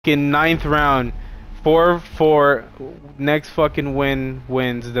fucking ninth round. 4-4. Next fucking win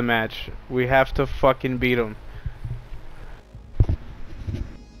wins the match. We have to fucking beat them.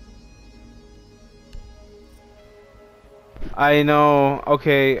 I know.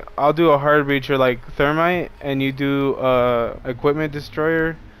 Okay, I'll do a hard breacher like thermite, and you do equipment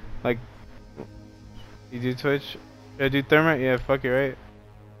destroyer. Like you do Twitch. Should I do thermite? Yeah, fuck it, right?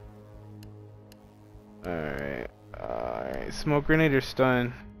 Alright. Alright. Smoke grenade or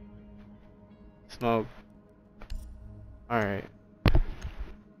stun? Smoke. Alright.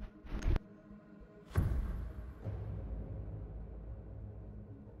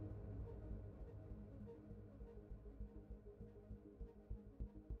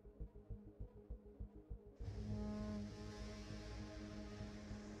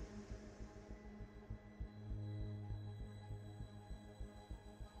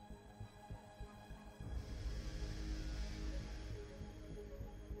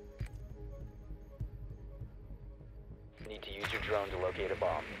 Need to use your drone to locate a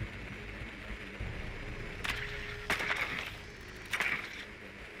bomb.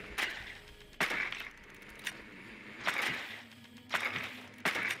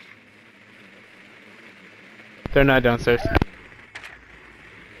 They're not downstairs.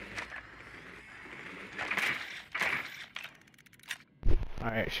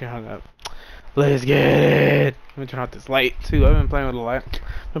 Alright, she hung up. Let's get it! Let me turn off this light too. I've been playing with the light.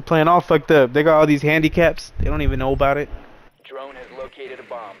 I've been playing all fucked up. They got all these handicaps. They don't even know about it. Drone has located a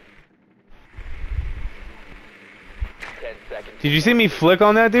bomb. 10 seconds. Did you see me flick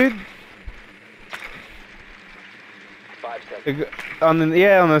on that dude? 5 seconds. On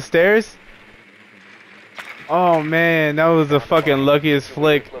the stairs. Oh man, that was the fucking luckiest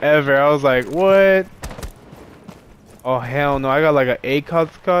flick ever. I was like, what? Oh hell no, I got like an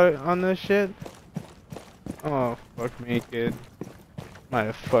ACOG scar on this shit. Oh fuck me, kid. Might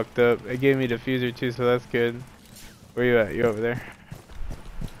have fucked up. It gave me diffuser too, so that's good. Where you at? You over there?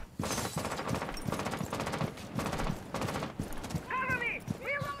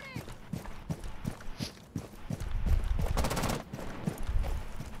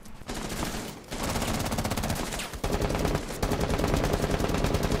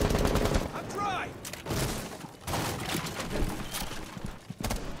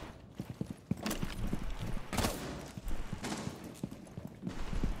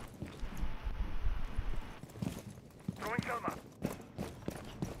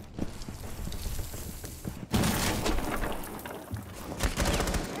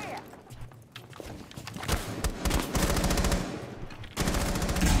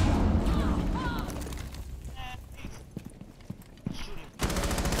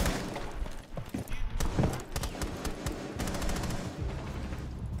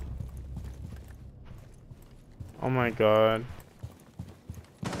 Oh my god.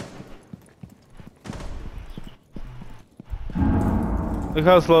 Look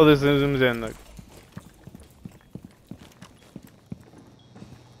how slow this zooms in, look.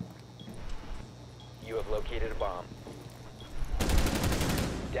 You have located a bomb.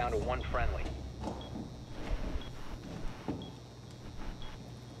 Down to one friendly.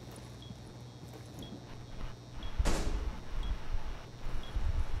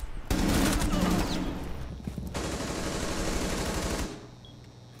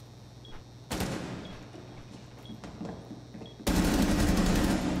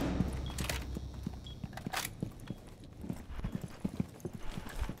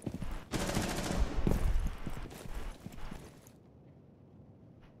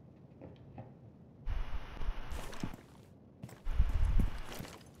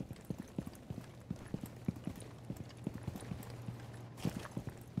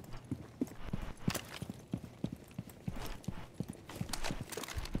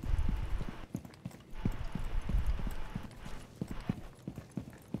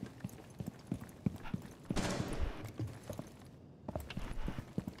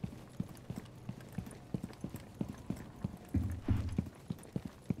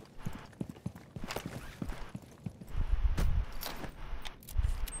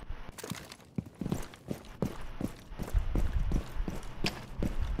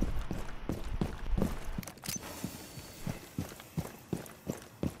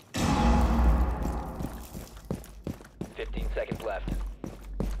 Seconds left.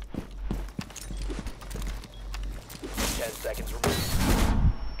 10 seconds remaining.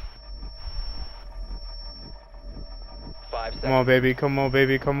 5 seconds. Come on, baby. Come on,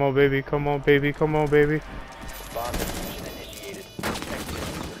 baby. Come on, baby. Come on, baby. Come on, baby. Bomb diffusion initiated.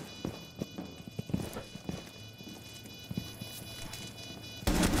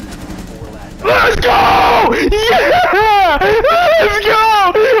 Let's go! Yeah! Let's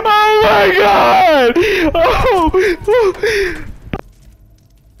go!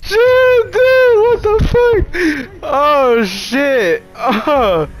 What the fuck? Oh shit!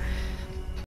 Oh.